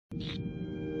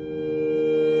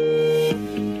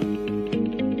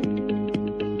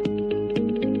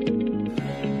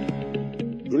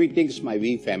Greetings, my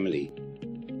wee family.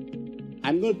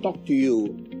 I'm going to talk to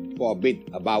you for a bit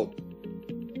about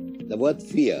the word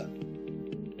fear.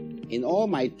 In all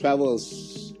my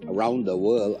travels around the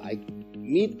world, I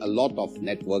meet a lot of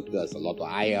networkers, a lot of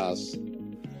IRs,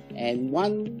 and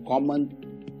one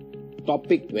common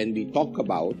topic when we talk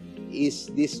about is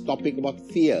this topic about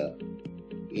fear.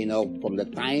 You know, from the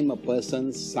time a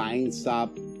person signs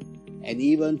up and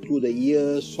even through the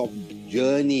years of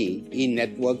journey in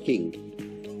networking,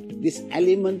 this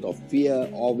element of fear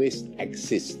always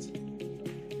exists.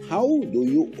 How do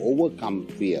you overcome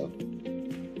fear?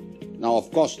 Now,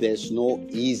 of course, there's no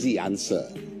easy answer.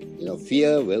 You know,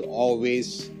 fear will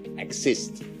always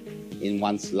exist in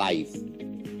one's life.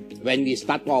 When we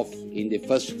start off in the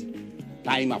first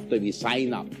time after we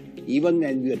sign up, even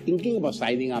when we were thinking about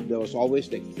signing up, there was always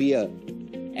the fear,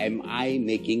 am I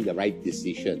making the right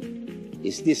decision?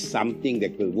 Is this something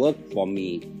that will work for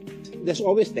me? There's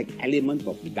always that element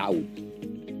of doubt.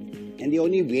 And the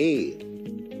only way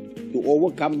to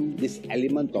overcome this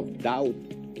element of doubt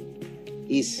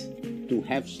is to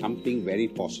have something very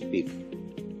positive,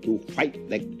 to fight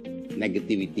that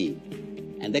negativity.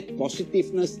 And that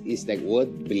positiveness is that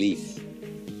word belief.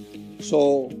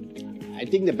 So I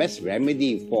think the best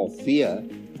remedy for fear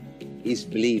is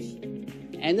belief.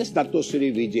 And as Dato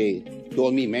Sri Vijay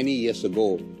told me many years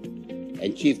ago,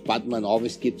 and Chief Padman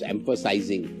always keeps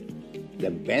emphasizing, the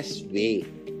best way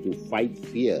to fight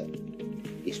fear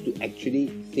is to actually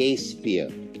face fear.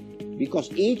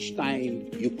 Because each time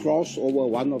you cross over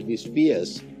one of these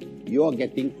fears, you're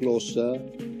getting closer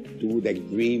to the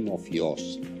dream of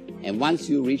yours. And once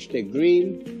you reach the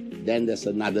dream, then there's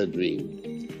another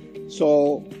dream.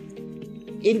 So,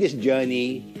 in this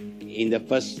journey, in the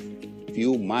first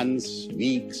few months,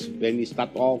 weeks, when we start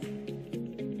off,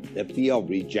 the fear of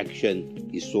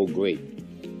rejection is so great.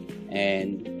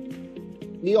 And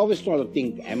we always try to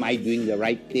think, am I doing the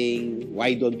right thing?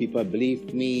 Why don't people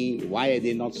believe me? Why are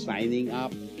they not signing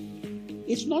up?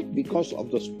 It's not because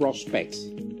of those prospects.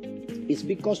 It's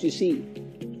because, you see,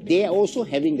 they are also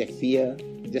having the fear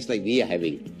just like we are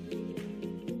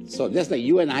having. So just like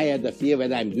you and I have the fear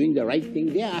whether I'm doing the right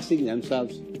thing, they are asking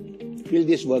themselves, will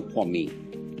this work for me?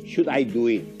 Should I do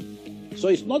it? So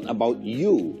it's not about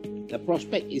you. The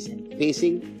prospect is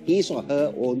facing his or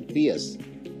her own fears.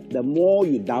 The more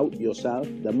you doubt yourself,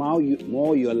 the more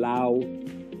you allow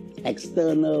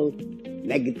external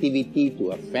negativity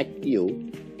to affect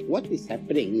you, what is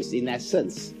happening is, in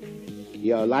essence,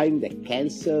 you're allowing the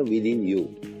cancer within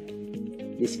you,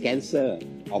 this cancer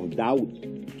of doubt,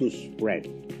 to spread.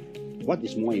 What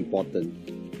is more important,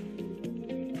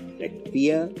 the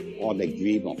fear or the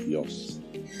dream of yours?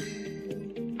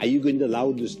 Are you going to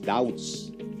allow these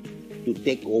doubts to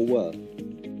take over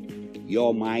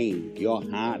your mind, your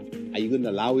heart? Are you going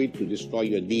to allow it to destroy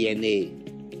your DNA?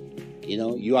 You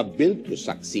know, you are built to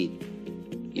succeed.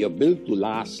 You're built to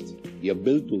last. You're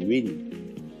built to win.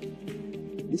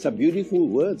 These are beautiful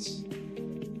words,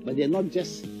 but they're not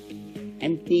just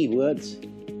empty words.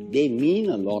 They mean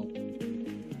a lot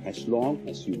as long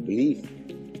as you believe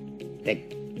that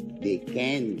they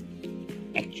can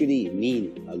actually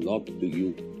mean a lot to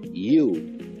you.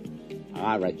 You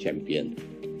are a champion.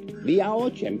 We are all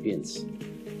champions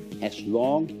as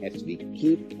long as we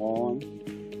keep on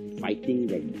fighting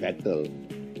the battle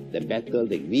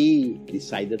that we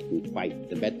decided to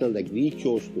fight, the battle that we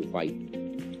chose to fight,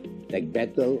 the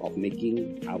battle of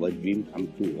making our dream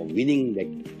come true, of winning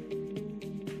that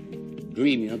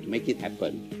dream, to make it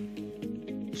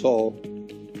happen. So,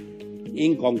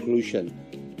 in conclusion,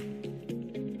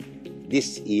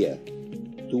 this year,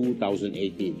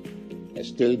 2018, has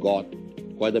still got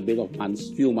quite a bit of months,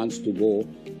 few months to go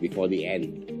before the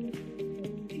end.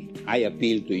 I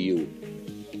appeal to you,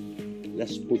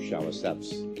 let's push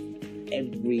ourselves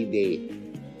every day.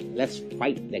 Let's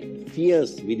fight the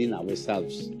fears within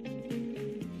ourselves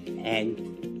and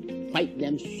fight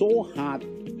them so hard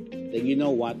that, you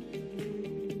know what,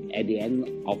 at the end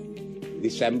of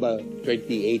December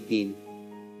 2018,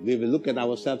 we will look at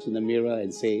ourselves in the mirror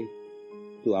and say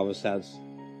to ourselves,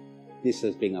 this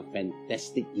has been a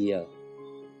fantastic year.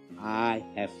 I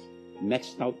have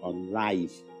maxed out on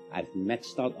life. I've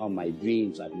maxed out on my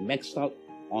dreams. I've maxed out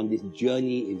on this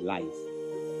journey in life.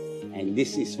 And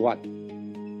this is what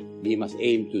we must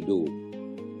aim to do.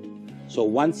 So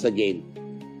once again,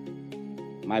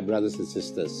 my brothers and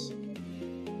sisters,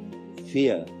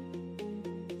 fear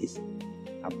is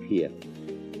up here,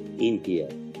 in here.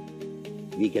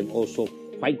 We can also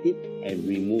fight it and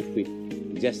remove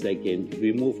it, just like you can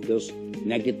remove those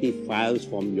negative files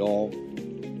from your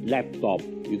laptop.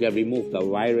 You can remove the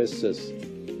viruses.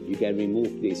 you can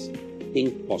remove this.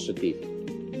 Think positive,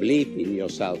 believe in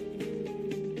yourself,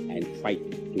 and fight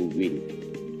to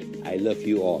win. I love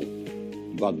you all.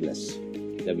 God bless.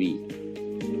 The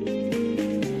V.